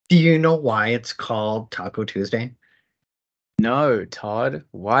Do you know why it's called Taco Tuesday? No, Todd.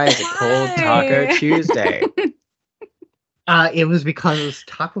 Why is it called Taco Tuesday? It was because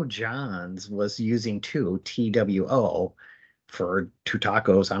Taco John's was using TWO for two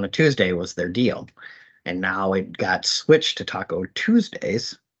tacos on a Tuesday was their deal. And now it got switched to Taco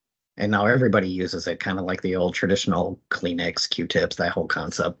Tuesdays. And now everybody uses it, kind of like the old traditional Kleenex, Q-tips, that whole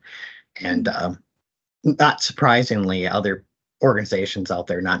concept. And not surprisingly, other organizations out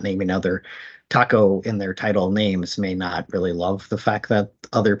there not naming other taco in their title names may not really love the fact that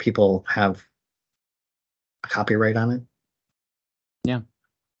other people have a copyright on it. Yeah.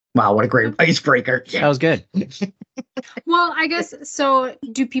 Wow, what a great icebreaker. That was good. Well, I guess, so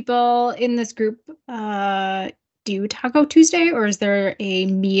do people in this group do Taco Tuesday, or is there a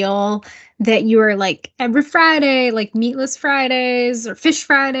meal that you are like every Friday, like meatless Fridays or fish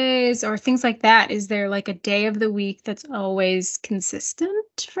Fridays or things like that? Is there like a day of the week that's always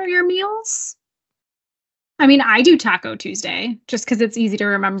consistent for your meals? I mean, I do Taco Tuesday just because it's easy to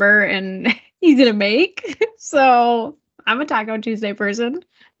remember and easy to make. So I'm a Taco Tuesday person.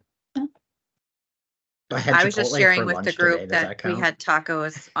 I was just sharing with the group that we had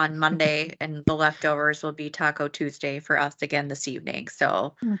tacos on Monday and the leftovers will be Taco Tuesday for us again this evening.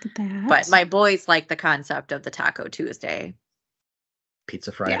 So, look at that. But my boys like the concept of the Taco Tuesday.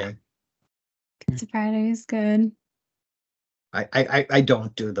 Pizza Friday. Yeah. Pizza Friday is good. I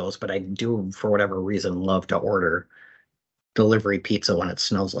don't do those, but I do, for whatever reason, love to order delivery pizza when it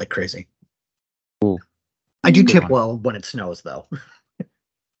snows like crazy. Ooh. I do tip well when it snows, though.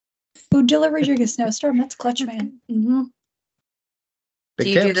 Food delivery during a snowstorm, that's clutch, man. Mm-hmm. Do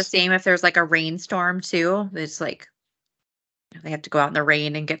you do the same if there's like a rainstorm too? It's like they have to go out in the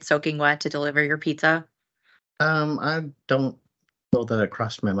rain and get soaking wet to deliver your pizza? I don't know that it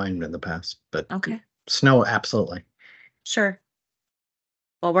crossed my mind in the past, but okay. Snow, absolutely. Sure.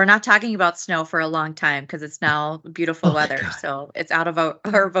 Well, we're not talking about snow for a long time because it's now beautiful weather, so it's out of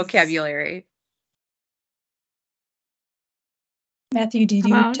our vocabulary. Matthew, do you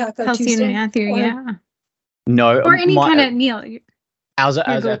do Taco Kelsey Tuesday? And Matthew, yeah. No. Or any kind of meal. Ours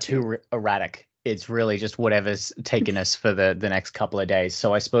are too erratic. It's really just whatever's taking us for the next couple of days.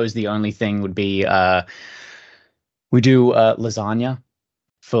 So I suppose the only thing would be we do lasagna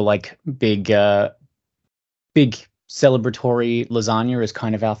for like big celebratory lasagna is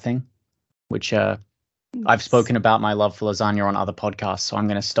kind of our thing, which I've spoken about my love for lasagna on other podcasts. So I'm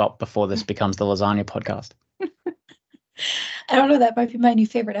going to stop before this becomes the lasagna podcast. I don't know, that might be my new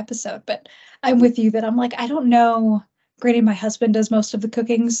favorite episode, but I'm with you that I'm like, I don't know. Granted, my husband does most of the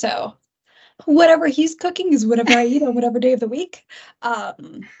cooking, so whatever he's cooking is whatever I eat on whatever day of the week.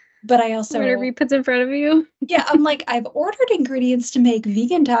 But I also... Whatever he puts in front of you. Yeah, I'm like, I've ordered ingredients to make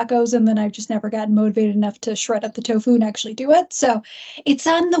vegan tacos, and then I've just never gotten motivated enough to shred up the tofu and actually do it. So it's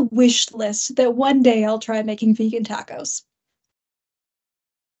on the wish list that one day I'll try making vegan tacos.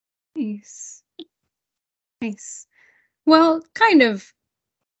 Nice. Nice. Well, kind of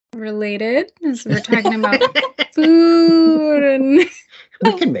related, as we're talking about food and...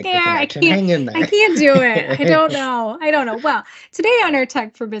 We can make the connection. Hang in there. I can't do it. I don't know. Well, today on our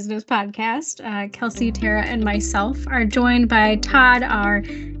Tech for Business podcast, Kelsey, Tara, and myself are joined by Todd, our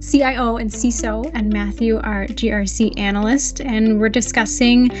CIO and CISO, and Matthew, our GRC analyst. And we're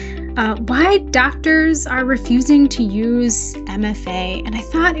discussing why doctors are refusing to use MFA. And I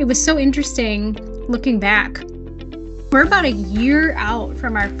thought it was so interesting looking back. We're about a year out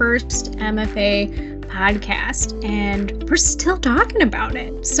from our first MFA podcast, and we're still talking about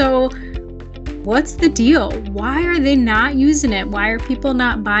it. So what's the deal? Why are they not using it? Why are people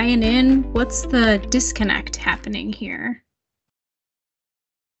not buying in? What's the disconnect happening here?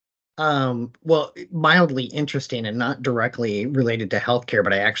 Well, mildly interesting and not directly related to healthcare,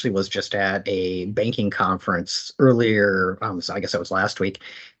 but I actually was just at a banking conference earlier, so I guess it was last week,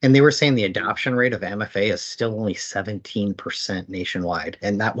 and they were saying the adoption rate of MFA is still only 17% nationwide,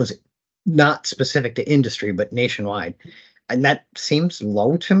 and that was not specific to industry, but nationwide. And that seems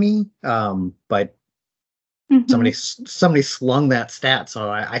low to me, but somebody slung that stat.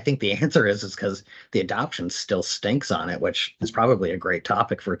 So I think the answer is because the adoption still stinks on it, which is probably a great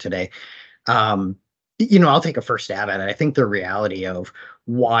topic for today. I'll take a first stab at it. I think the reality of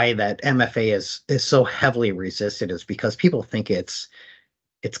why that MFA is so heavily resisted is because people think it's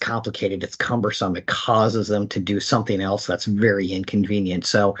complicated, it's cumbersome, it causes them to do something else that's very inconvenient.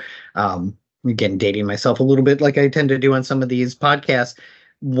 So again, dating myself a little bit like I tend to do on some of these podcasts,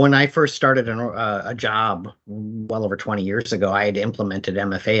 when I first started a job well over 20 years ago, I had implemented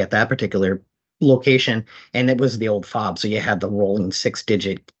MFA at that particular location, and it was the old fob. So you had the rolling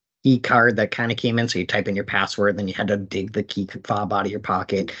 6-digit e-card that kind of came in. So you type in your password, then you had to dig the key fob out of your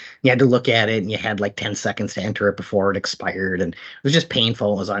pocket. You had to look at it, and you had like 10 seconds to enter it before it expired. And it was just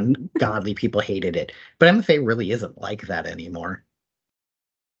painful. It was ungodly. People hated it. But MFA really isn't like that anymore.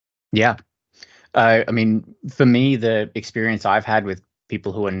 Yeah. I mean, for me, the experience I've had with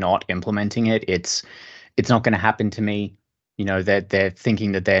people who are not implementing it, it's not going to happen to me. You know, that they're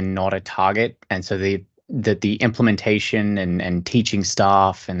thinking that they're not a target. And so the implementation and teaching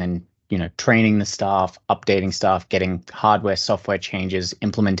staff, and then, you know, training the staff, updating staff, getting hardware, software changes,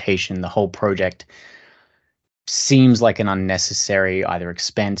 implementation, the whole project seems like an unnecessary either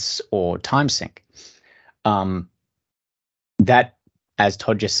expense or time sink. That, as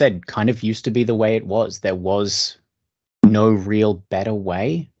Todd just said, kind of used to be the way it was. There was no real better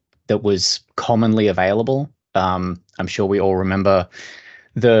way that was commonly available. I'm sure we all remember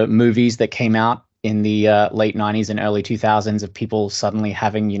the movies that came out in the late 90s and early 2000s of people suddenly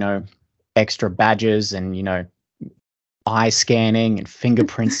having, you know, extra badges and, you know, eye scanning and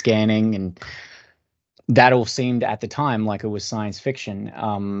fingerprint scanning. And that all seemed at the time like it was science fiction.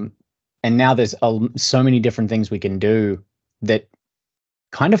 And now there's so many different things we can do that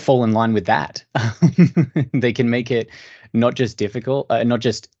kind of fall in line with that. They can make it not just difficult, not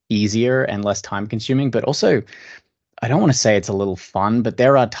just easier and less time consuming, but also, I don't want to say it's a little fun, but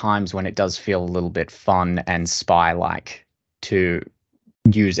there are times when it does feel a little bit fun and spy-like to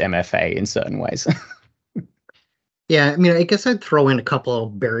use MFA in certain ways. Yeah, I mean, I guess I'd throw in a couple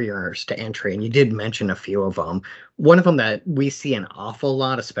of barriers to entry, and you did mention a few of them. One of them that we see an awful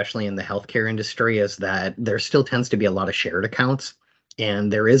lot, especially in the healthcare industry, is that there still tends to be a lot of shared accounts.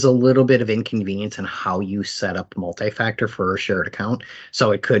 And there is a little bit of inconvenience in how you set up multi-factor for a shared account.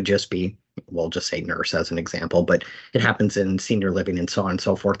 So it could just be, we'll just say nurse as an example, but it happens in senior living and so on and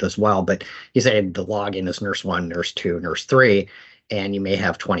so forth as well. But you say the login is nurse 1, nurse 2, nurse 3, and you may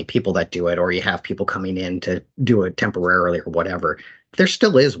have 20 people that do it, or you have people coming in to do it temporarily or whatever. There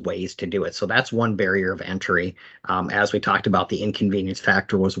still is ways to do it. So that's one barrier of entry. As we talked about, the inconvenience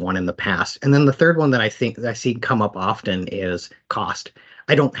factor was one in the past. And then the third one that I think I see come up often is cost.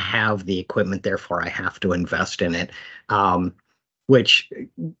 I don't have the equipment, therefore I have to invest in it, which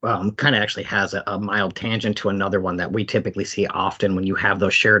kind of actually has a mild tangent to another one that we typically see often when you have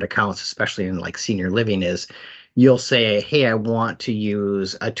those shared accounts, especially in like senior living, is you'll say, hey, I want to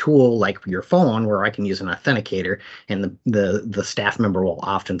use a tool like your phone where I can use an authenticator. And the staff member will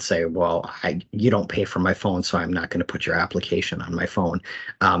often say, well, you don't pay for my phone, so I'm not going to put your application on my phone.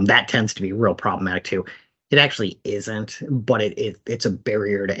 That tends to be real problematic too. It actually isn't, but it's a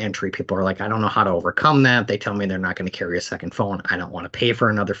barrier to entry. People are like, I don't know how to overcome that. They tell me they're not going to carry a second phone. I don't want to pay for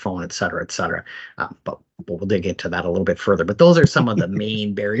another phone, et cetera, et cetera. But we'll dig into that a little bit further. But those are some of the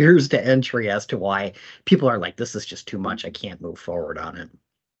main barriers to entry as to why people are like, this is just too much. I can't move forward on it.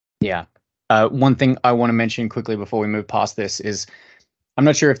 Yeah. One thing I want to mention quickly before we move past this is, I'm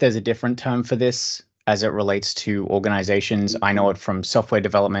not sure if there's a different term for this as it relates to organizations. I know it from software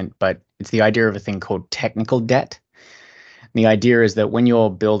development, but it's the idea of a thing called technical debt. The idea is that when you're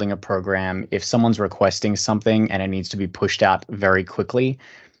building a program, if someone's requesting something and it needs to be pushed out very quickly,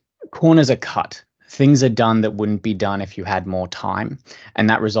 corners are cut. Things are done that wouldn't be done if you had more time. And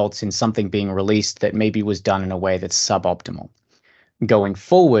that results in something being released that maybe was done in a way that's suboptimal. Going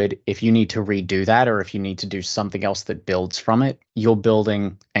forward, if you need to redo that, or if you need to do something else that builds from it, you're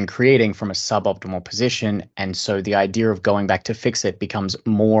building and creating from a suboptimal position. And so the idea of going back to fix it becomes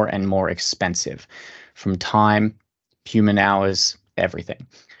more and more expensive, from time, human hours, everything,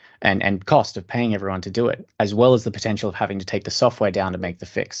 and cost of paying everyone to do it, as well as the potential of having to take the software down to make the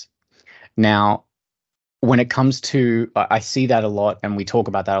fix. Now, when it comes to, I see that a lot, and we talk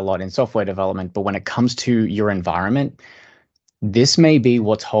about that a lot in software development, but when it comes to your environment, this may be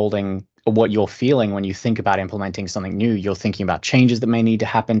what's holding what you're feeling when you think about implementing something new. You're thinking about changes that may need to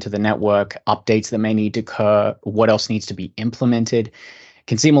happen to the network, updates that may need to occur, what else needs to be implemented. It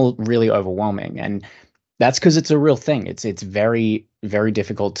can seem really overwhelming. And that's because it's a real thing. It's very, very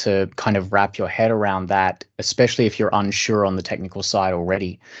difficult to kind of wrap your head around that, especially if you're unsure on the technical side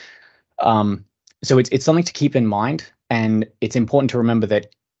already. So it's something to keep in mind. And it's important to remember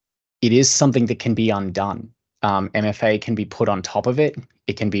that it is something that can be undone. MFA can be put on top of it.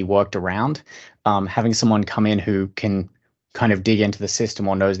 It can be worked around. Having someone come in who can kind of dig into the system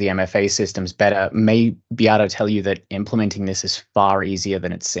or knows the MFA systems better may be able to tell you that implementing this is far easier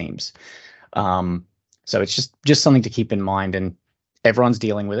than it seems. So it's just something to keep in mind, and everyone's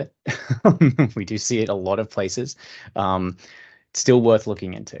dealing with it. We do see it a lot of places. Still worth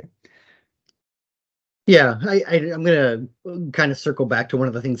looking into. Yeah, I'm going to kind of circle back to one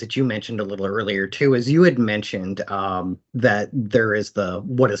of the things that you mentioned a little earlier too, is you had mentioned that there is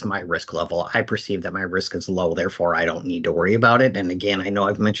what is my risk level? I perceive that my risk is low, therefore I don't need to worry about it. And again, I know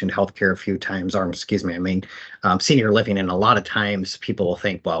I've mentioned healthcare a few times, or excuse me, I mean senior living, and a lot of times people will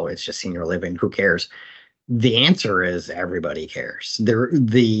think, well, it's just senior living, who cares? The answer is everybody cares.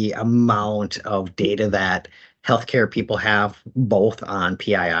 The amount of data that healthcare people have, both on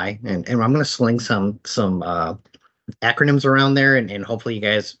PII, and I'm going to sling some acronyms around there, and hopefully you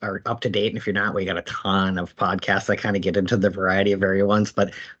guys are up to date. And if you're not, we got a ton of podcasts that kind of get into the variety of various ones,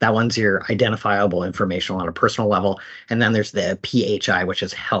 but that one's your identifiable information on a personal level. And then there's the PHI, which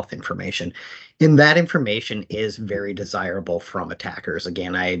is health information. And that information is very desirable from attackers.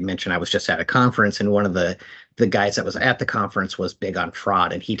 Again, I mentioned I was just at a conference, and one of the guys that was at the conference was big on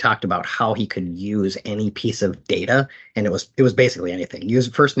fraud, and he talked about how he could use any piece of data, and it was basically anything. Use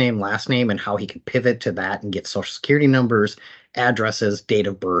first name, last name, and how he could pivot to that and get social security numbers, addresses, date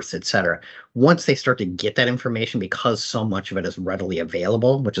of birth, etc. Once they start to get that information, because so much of it is readily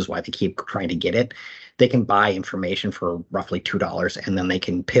available, which is why they keep trying to get it, they can buy information for roughly $2, and then they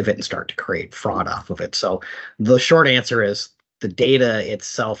can pivot and start to create fraud off of it. So the short answer is the data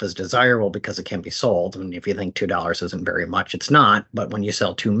itself is desirable because it can be sold. I mean, if you think $2 isn't very much, it's not. But when you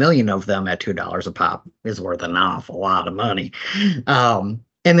sell 2 million of them at $2 a pop, is worth an awful lot of money.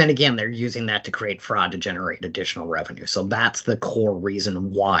 And then again, they're using that to create fraud to generate additional revenue. So that's the core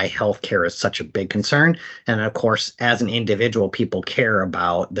reason why healthcare is such a big concern. And of course, as an individual, people care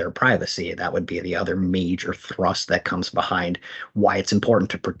about their privacy. That would be the other major thrust that comes behind why it's important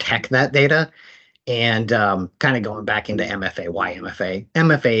to protect that data. And kind of going back into MFA, why MFA?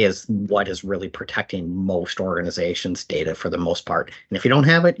 MFA is what is really protecting most organizations' data for the most part. And if you don't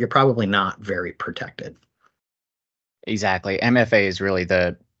have it, you're probably not very protected. Exactly. MFA is really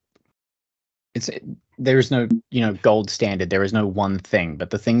there's no, gold standard. There is no one thing,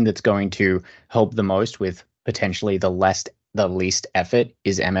 but the thing that's going to help the most with potentially the least effort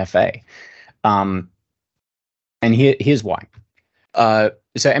is MFA. And here's why.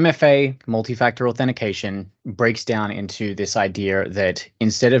 So MFA, multi-factor authentication, breaks down into this idea that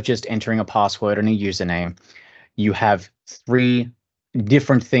instead of just entering a password and a username, you have 3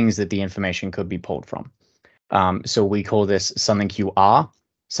 different things that the information could be pulled from. So we call this something you are,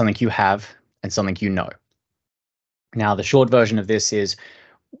 something you have, and something you know. Now, the short version of this is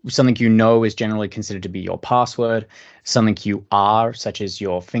something you know is generally considered to be your password. Something you are, such as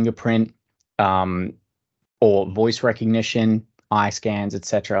your fingerprint, or voice recognition, eye scans,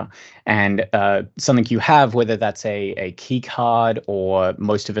 etc. And something you have, whether that's a key card, or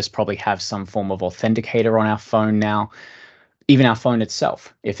most of us probably have some form of authenticator on our phone now, even our phone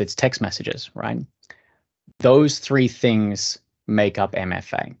itself, if it's text messages, right? Those 3 things make up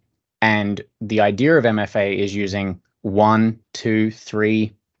MFA. And the idea of MFA is using 1, 2,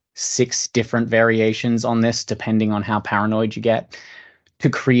 3, 6 different variations on this, depending on how paranoid you get, to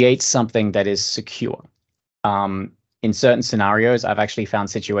create something that is secure. In certain scenarios, I've actually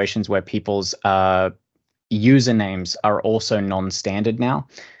found situations where people's usernames are also non-standard now.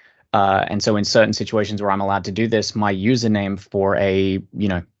 And so in certain situations where I'm allowed to do this, my username for a,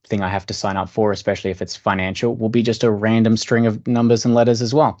 thing I have to sign up for, especially if it's financial, will be just a random string of numbers and letters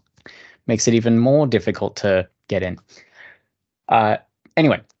as well. Makes it even more difficult to get in.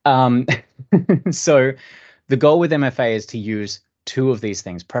 Anyway, so the goal with MFA is to use 2 of these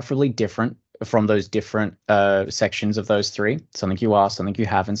things, preferably different from those different sections of those 3, something you are, something you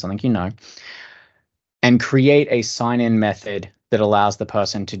have, and something you know, and create a sign-in method that allows the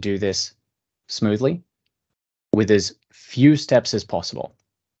person to do this smoothly with as few steps as possible.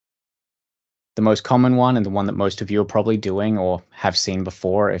 The most common one, and the one that most of you are probably doing or have seen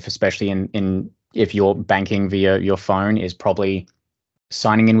before, especially if you're banking via your phone, is probably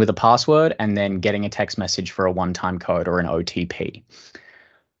signing in with a password and then getting a text message for a one-time code or an OTP.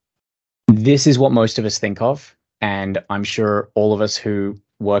 This is what most of us think of, and I'm sure all of us who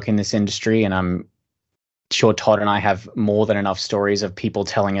work in this industry, and I'm sure Todd and I have more than enough stories of people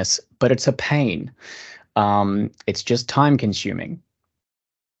telling us, but it's a pain. It's just time consuming.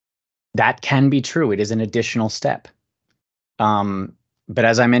 That can be true. It is an additional step. But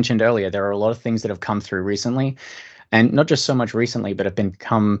as I mentioned earlier, there are a lot of things that have come through recently, and not just so much recently, but have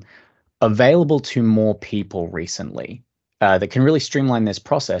become available to more people recently, that can really streamline this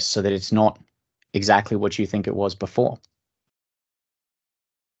process so that it's not exactly what you think it was before.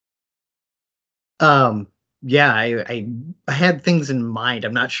 Yeah, I had things in mind.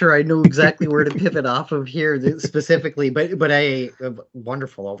 I'm not sure I know exactly where to pivot off of here specifically, but a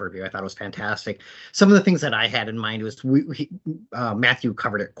wonderful overview. I thought it was fantastic. Some of the things that I had in mind was Matthew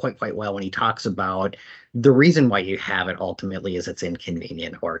covered it quite well when he talks about the reason why you have it ultimately is it's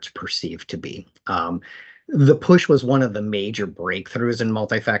inconvenient or it's perceived to be. The push was one of the major breakthroughs in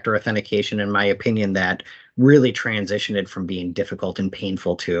multi-factor authentication, in my opinion, that really transitioned it from being difficult and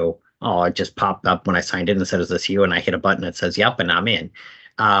painful to, oh, it just popped up when I signed in and said, is this you? And I hit a button that says, yep, and I'm in.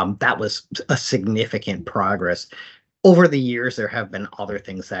 That was a significant progress. Over the years, there have been other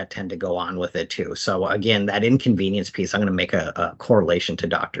things that tend to go on with it too. So again, that inconvenience piece, I'm going to make a correlation to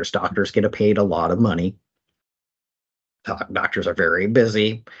doctors. Doctors get paid a lot of money. Doctors are very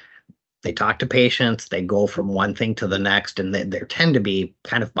busy. They talk to patients, they go from one thing to the next, and they tend to be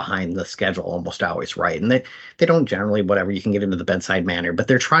kind of behind the schedule almost always, right? And they don't generally, whatever, you can get into the bedside manner, but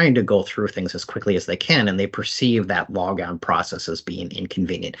they're trying to go through things as quickly as they can, and they perceive that log-on process as being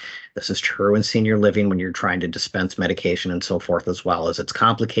inconvenient. This is true in senior living when you're trying to dispense medication and so forth as well. As it's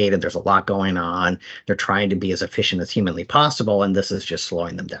complicated, there's a lot going on. They're trying to be as efficient as humanly possible, and this is just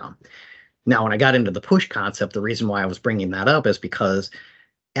slowing them down. Now, when I got into the push concept, the reason why I was bringing that up is because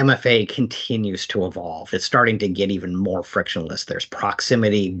MFA continues to evolve. It's starting to get even more frictionless. There's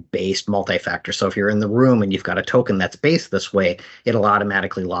proximity-based multi-factor. So if you're in the room and you've got a token that's based this way, it'll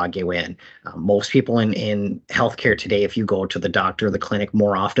automatically log you in. Most people in healthcare today, if you go to the doctor or the clinic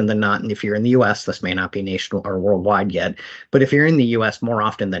more often than not, and if you're in the US, this may not be national or worldwide yet, but if you're in the US more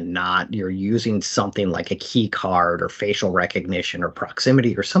often than not, you're using something like a key card or facial recognition or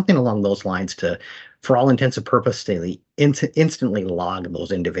proximity or something along those lines to, for all intents and purposes, they instantly log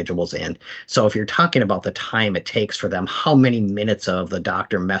those individuals in. So if you're talking about the time it takes for them, how many minutes of the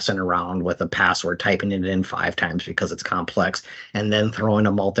doctor messing around with a password, typing it in 5 times because it's complex, and then throwing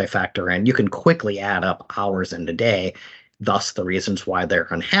a multi-factor in, you can quickly add up hours in a day, thus the reasons why they're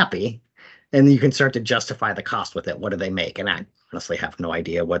unhappy. And you can start to justify the cost with it. What do they make? And I honestly have no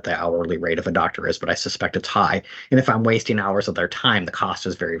idea what the hourly rate of a doctor is, but I suspect it's high. And if I'm wasting hours of their time, the cost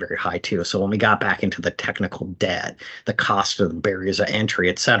is very, very high too. So when we got back into the technical debt, the cost of the barriers of entry,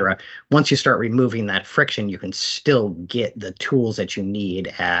 et cetera, once you start removing that friction, you can still get the tools that you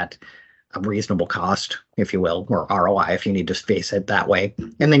need at a reasonable cost, if you will, or ROI, if you need to face it that way.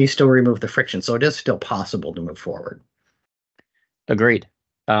 And then you still remove the friction. So it is still possible to move forward. Agreed.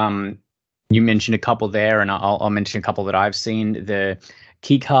 You mentioned a couple there, and I'll mention a couple that I've seen. The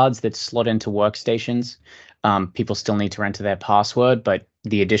key cards that slot into workstations, people still need to enter their password, but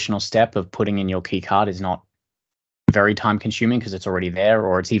the additional step of putting in your key card is not very time consuming because it's already there,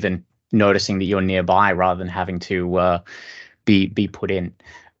 or it's even noticing that you're nearby rather than having to be put in.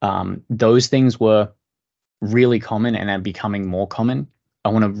 Those things were really common and are becoming more common. I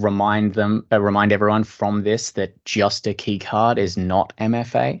want to remind everyone from this that just a key card is not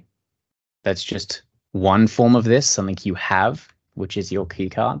MFA. That's just one form of this, something you have, which is your key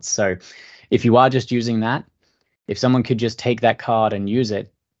card. So if you are just using that, if someone could just take that card and use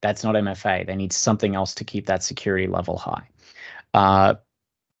it, that's not MFA. They need something else to keep that security level high.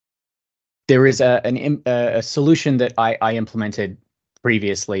 There is a solution that I implemented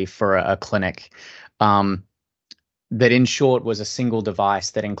previously for a clinic that in short was a single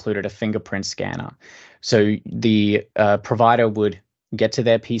device that included a fingerprint scanner. So the provider would get to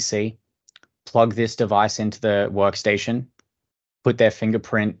their PC, plug this device into the workstation, put their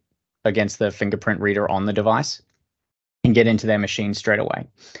fingerprint against the fingerprint reader on the device, and get into their machine straight away.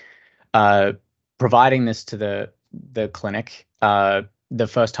 Providing this to the clinic, the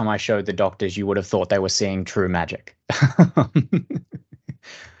first time I showed the doctors, you would have thought they were seeing true magic.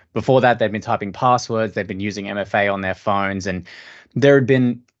 Before that, they'd been typing passwords, they'd been using MFA on their phones, and there had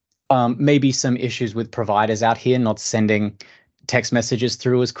been maybe some issues with providers out here not sending text messages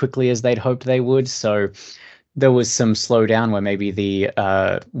through as quickly as they'd hoped they would. So there was some slowdown where maybe the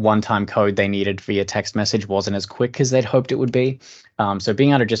one-time code they needed via text message wasn't as quick as they'd hoped it would be. So being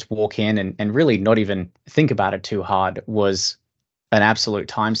able to just walk in and really not even think about it too hard was an absolute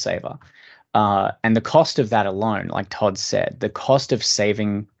time saver. And the cost of that alone, like Todd said, the cost of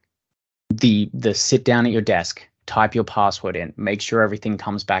saving the sit down at your desk, type your password in, make sure everything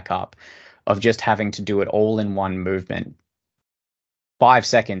comes back up, of just having to do it all in one movement. 5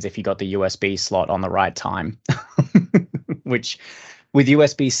 seconds if you got the USB slot on the right time, which with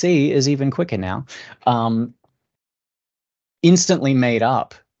USB-C is even quicker now. Instantly made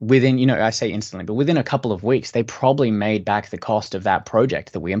up within, I say instantly, but within a couple of weeks, they probably made back the cost of that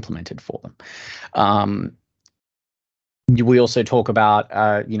project that we implemented for them. We also talk about,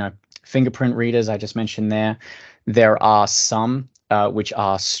 fingerprint readers. I just mentioned there are some which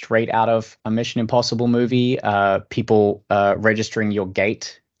are straight out of a Mission Impossible movie. People registering your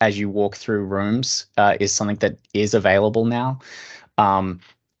gate as you walk through rooms is something that is available now.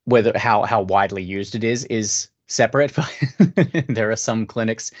 Whether how widely used it is separate. There are some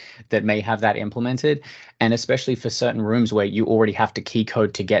clinics that may have that implemented, and especially for certain rooms where you already have to key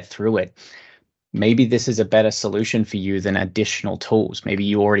code to get through it. Maybe this is a better solution for you than additional tools. Maybe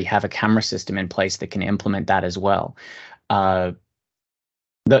you already have a camera system in place that can implement that as well.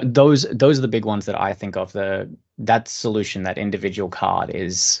 Those are the big ones that I think of. That solution, that individual card,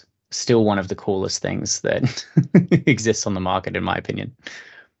 is still one of the coolest things that exists on the market, in my opinion.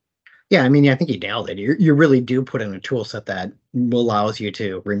 Yeah, I mean, I think you nailed it. You really do put in a tool set that allows you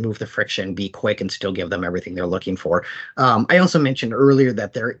to remove the friction, be quick, and still give them everything they're looking for. I also mentioned earlier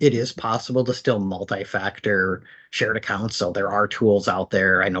that it is possible to still multi-factor shared accounts. So there are tools out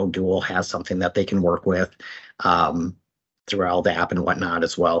there. I know Dual has something that they can work with through LDAP and whatnot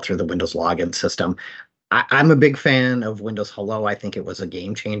as well, through the Windows login system. I'm a big fan of Windows Hello. I think it was a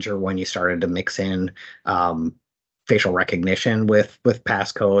game changer when you started to mix in facial recognition with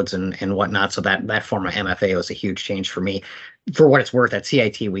passcodes and whatnot. So that form of MFA was a huge change for me. For what it's worth, at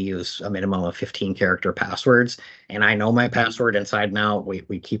CIT, we use a minimum of 15 character passwords, and I know my password inside and out. We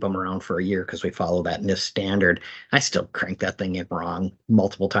keep them around for a year because we follow that NIST standard. I still crank that thing in wrong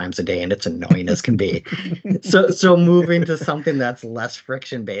multiple times a day, and it's annoying as can be. So moving to something that's less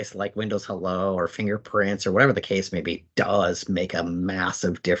friction based, like Windows Hello or fingerprints or whatever the case may be, does make a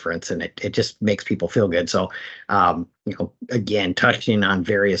massive difference, and it just makes people feel good. So again, touching on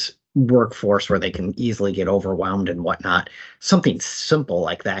various workforce where they can easily get overwhelmed and whatnot, something simple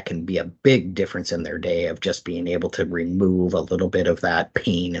like that can be a big difference in their day of just being able to remove a little bit of that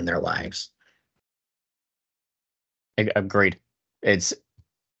pain in their lives. Agreed. If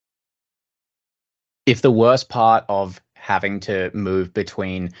the worst part of having to move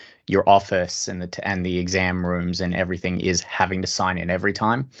between your office and the exam rooms and everything is having to sign in every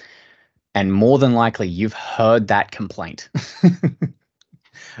time, and more than likely you've heard that complaint.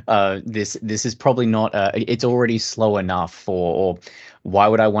 This is probably not, it's already slow enough, or why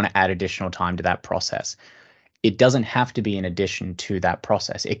would I want to add additional time to that process? It doesn't have to be in addition to that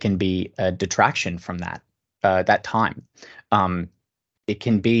process. It can be a detraction from that time. It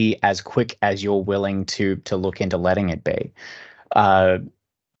can be as quick as you're willing to look into letting it be.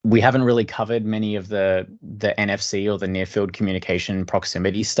 We haven't really covered many of the NFC or the near field communication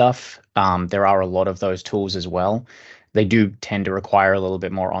proximity stuff. There are a lot of those tools as well. They do tend to require a little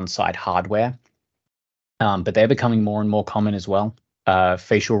bit more on-site hardware, but they're becoming more and more common as well.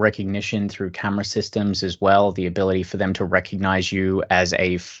 Facial recognition through camera systems as well, the ability for them to recognize you as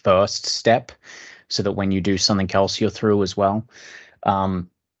a first step so that when you do something else, you're through as well. I'll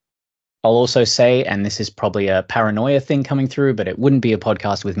also say, and this is probably a paranoia thing coming through, but it wouldn't be a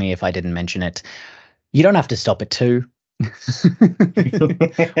podcast with me if I didn't mention it. You don't have to stop at 2.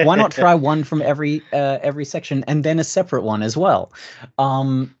 Why not try one from every section and then a separate one as well?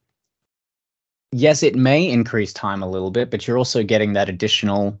 Yes, it may increase time a little bit, but you're also getting that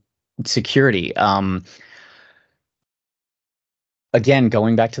additional security. Again,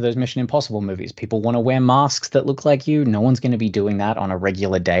 going back to those Mission Impossible movies, people want to wear masks that look like you. No one's going to be doing that on a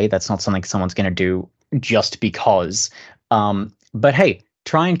regular day. That's not something someone's going to do just because. But hey,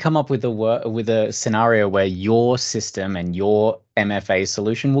 try and come up with a scenario where your system and your MFA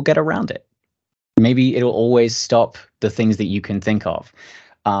solution will get around it. Maybe it'll always stop the things that you can think of.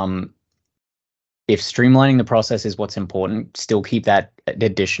 If streamlining the process is what's important, still keep that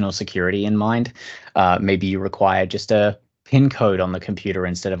additional security in mind. Maybe you require just a PIN code on the computer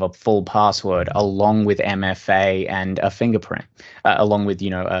instead of a full password, along with MFA and a fingerprint, along with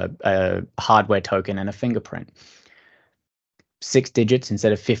a hardware token and a fingerprint. 6 digits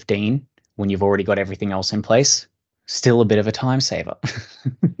instead of 15 when you've already got everything else in place. Still a bit of a time saver.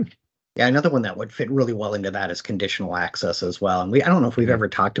 Yeah, another one that would fit really well into that is conditional access as well. And I don't know if we've ever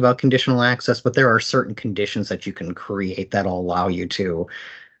talked about conditional access, but there are certain conditions that you can create that'll allow you to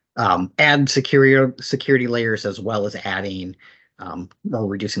add security layers as well as adding or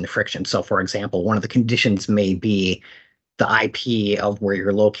reducing the friction. So, for example, one of the conditions may be the IP of where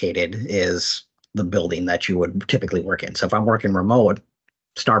you're located is the building that you would typically work in. So if I'm working remote,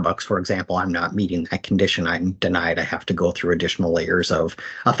 Starbucks, for example, I'm not meeting that condition. I'm denied. I have to go through additional layers of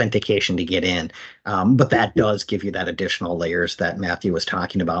authentication to get in. But that does give you that additional layers that Matthew was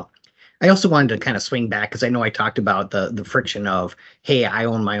talking about. I also wanted to kind of swing back because I know I talked about the friction of, hey, I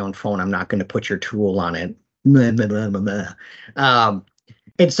own my own phone. I'm not going to put your tool on it.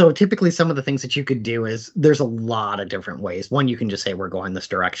 And so typically some of the things that you could do is there's a lot of different ways. One, you can just say, we're going this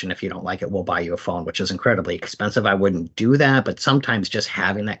direction. If you don't like it, we'll buy you a phone, which is incredibly expensive. I wouldn't do that, but sometimes just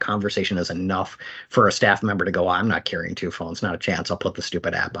having that conversation is enough for a staff member to go, I'm not carrying 2 phones, not a chance. I'll put the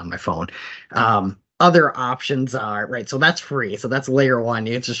stupid app on my phone. Other options are, right, so that's free. So that's layer 1.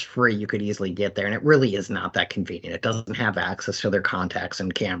 It's just free. You could easily get there. And it really is not that convenient. It doesn't have access to their contacts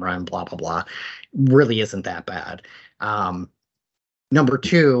and camera and blah, blah, blah. Really isn't that bad. Number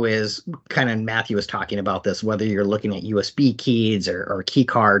 2 is kind of Matthew was talking about this, whether you're looking at USB keys or key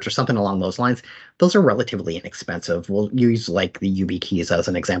cards or something along those lines. Those are relatively inexpensive. We'll use like the UB keys as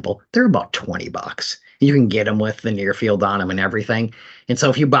an example. They're about $20. You can get them with the near field on them and everything. And so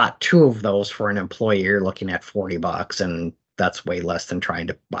if you bought 2 of those for an employee, you're looking at $40, and that's way less than trying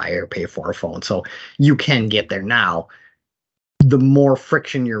to buy or pay for a phone. So you can get there now. The more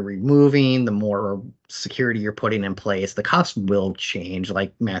friction you're removing, the more security you're putting in place, the cost will change.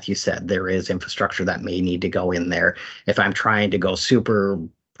 Like Matthew said, there is infrastructure that may need to go in there. If I'm trying to go super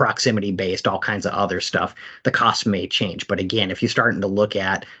proximity based, all kinds of other stuff, the cost may change. But again, if you're starting to look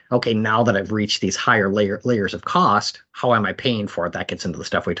at, okay, now that I've reached these higher layers of cost, how am I paying for it? That gets into the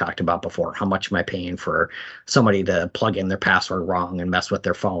stuff we talked about before. How much am I paying for somebody to plug in their password wrong and mess with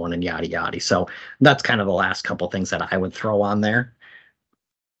their phone and yada yada. So that's kind of the last couple things that I would throw on there.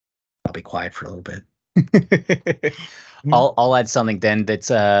 I'll be quiet for a little bit. I'll add something then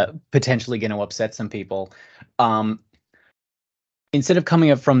that's potentially going to upset some people. Instead of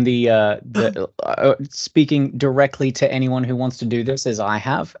coming up from the speaking directly to anyone who wants to do this, as I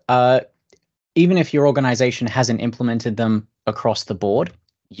have, even if your organization hasn't implemented them across the board,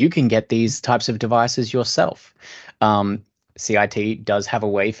 you can get these types of devices yourself. CIT does have a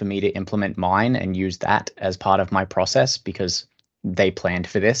way for me to implement mine and use that as part of my process because they planned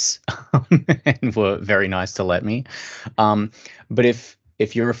for this and were very nice to let me. But if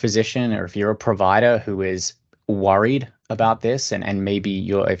you're a physician or if you're a provider who is worried about this, and maybe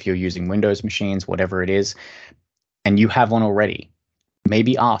if you're using Windows machines, whatever it is, and you have one already,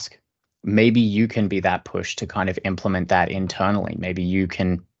 maybe ask. Maybe you can be that push to kind of implement that internally. Maybe you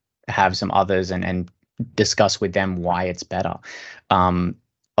can have some others and discuss with them why it's better. A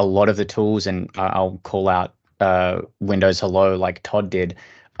lot of the tools, and I'll call out Windows Hello, like Todd did,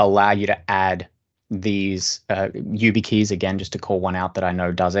 allow you to add these YubiKeys, again, just to call one out that I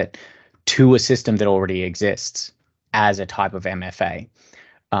know does it, to a system that already exists as a type of MFA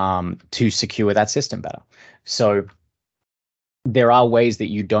to secure that system better. So there are ways that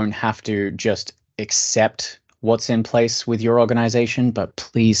you don't have to just accept what's in place with your organization, but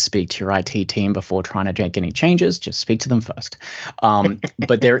please speak to your IT team before trying to make any changes. Just speak to them first.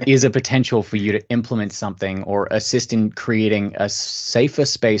 But there is a potential for you to implement something or assist in creating a safer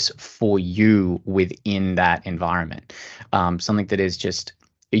space for you within that environment. Something that is just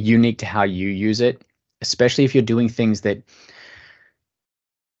unique to how you use it, especially if you're doing things that,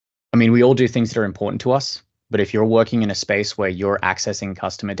 I mean, we all do things that are important to us, but if you're working in a space where you're accessing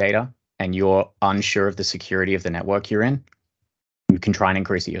customer data and you're unsure of the security of the network you're in, you can try and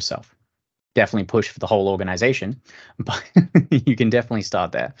increase it yourself. Definitely push for the whole organization, but you can definitely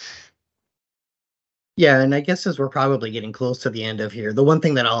start there. Yeah, and I guess as we're probably getting close to the end of here, the one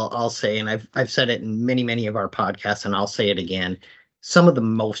thing that I'll say, and I've said it in many of our podcasts, and I'll say it again, some of the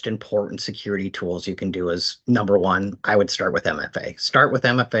most important security tools you can do is, number 1, I would start with MFA. Start with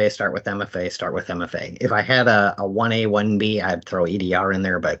MFA, start with MFA, start with MFA. If I had a 1A, 1B, I'd throw EDR in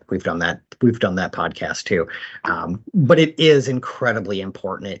there, but we've done that podcast too. But it is incredibly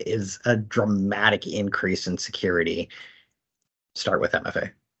important. It is a dramatic increase in security. Start with MFA.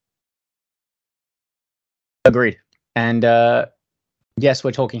 Agreed. And yes,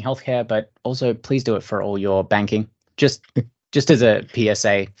 we're talking healthcare, but also please do it for all your banking. Just as a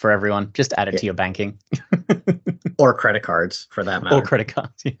PSA for everyone, just add it to your banking. Or credit cards, for that matter. Or credit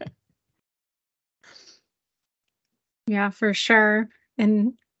cards, yeah. Yeah, for sure.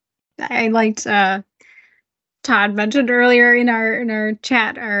 And I liked Todd mentioned earlier in our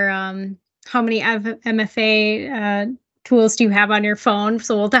chat how many MFA tools do you have on your phone?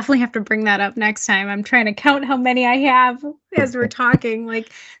 So we'll definitely have to bring that up next time. I'm trying to count how many I have as we're talking,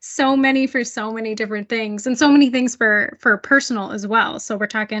 like so many for so many different things, and so many things for personal as well. So we're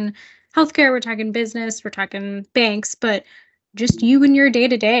talking healthcare, we're talking business, we're talking banks, but just you and your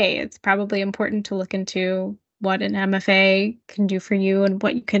day-to-day, it's probably important to look into what an MFA can do for you and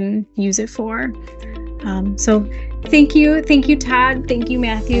what you can use it for. So thank you, Todd. Thank you,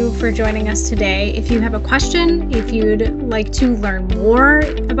 Matthew, for joining us today. If you have a question, if you'd like to learn more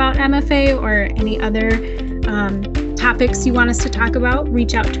about MFA or any other topics you want us to talk about,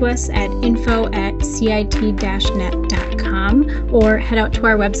 reach out to us at info@cit-net.com. cit-net.com or head out to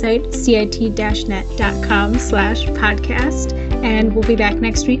our website, cit-net.com/podcast. And we'll be back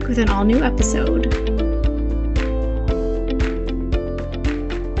next week with an all new episode.